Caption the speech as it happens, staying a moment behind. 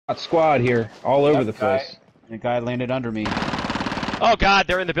Squad here, all over the place. The guy landed under me. Oh god,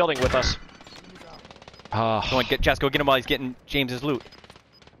 they're in the building with us. Oh. Go on, get Jess, go get him while he's getting James's loot.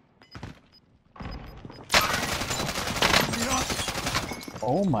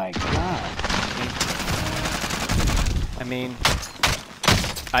 Oh my god. I mean,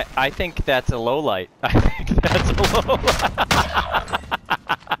 I think that's a low light. I think that's a low light.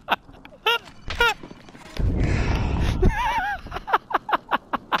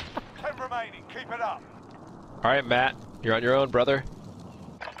 Keep it up. Alright, Matt. You're on your own, brother.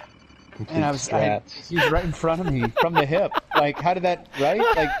 And he was right in front of me from the hip. Like, how did that, right?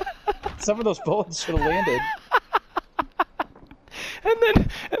 Like, some of those bullets should have landed. And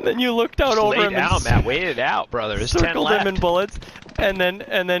then you looked out Just over lay him down, and Matt. Wait it out, brother. There's 10 circled left. him in bullets, and then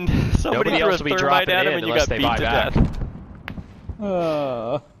somebody Nobody threw a else will be thermite dropping at him in and you unless got they beat buy to back. death.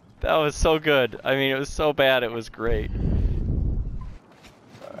 That was so good. I mean, it was so bad, it was great.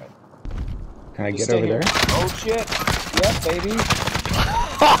 Can I get over there? Oh shit! Yep, baby.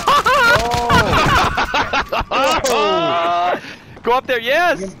 Oh! Go up there,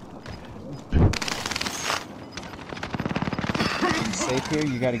 yes! Safe here.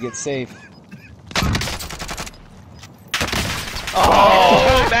 You got to get safe.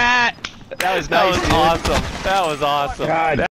 Oh, Matt! That was nice, That was dude. awesome. That was awesome. God.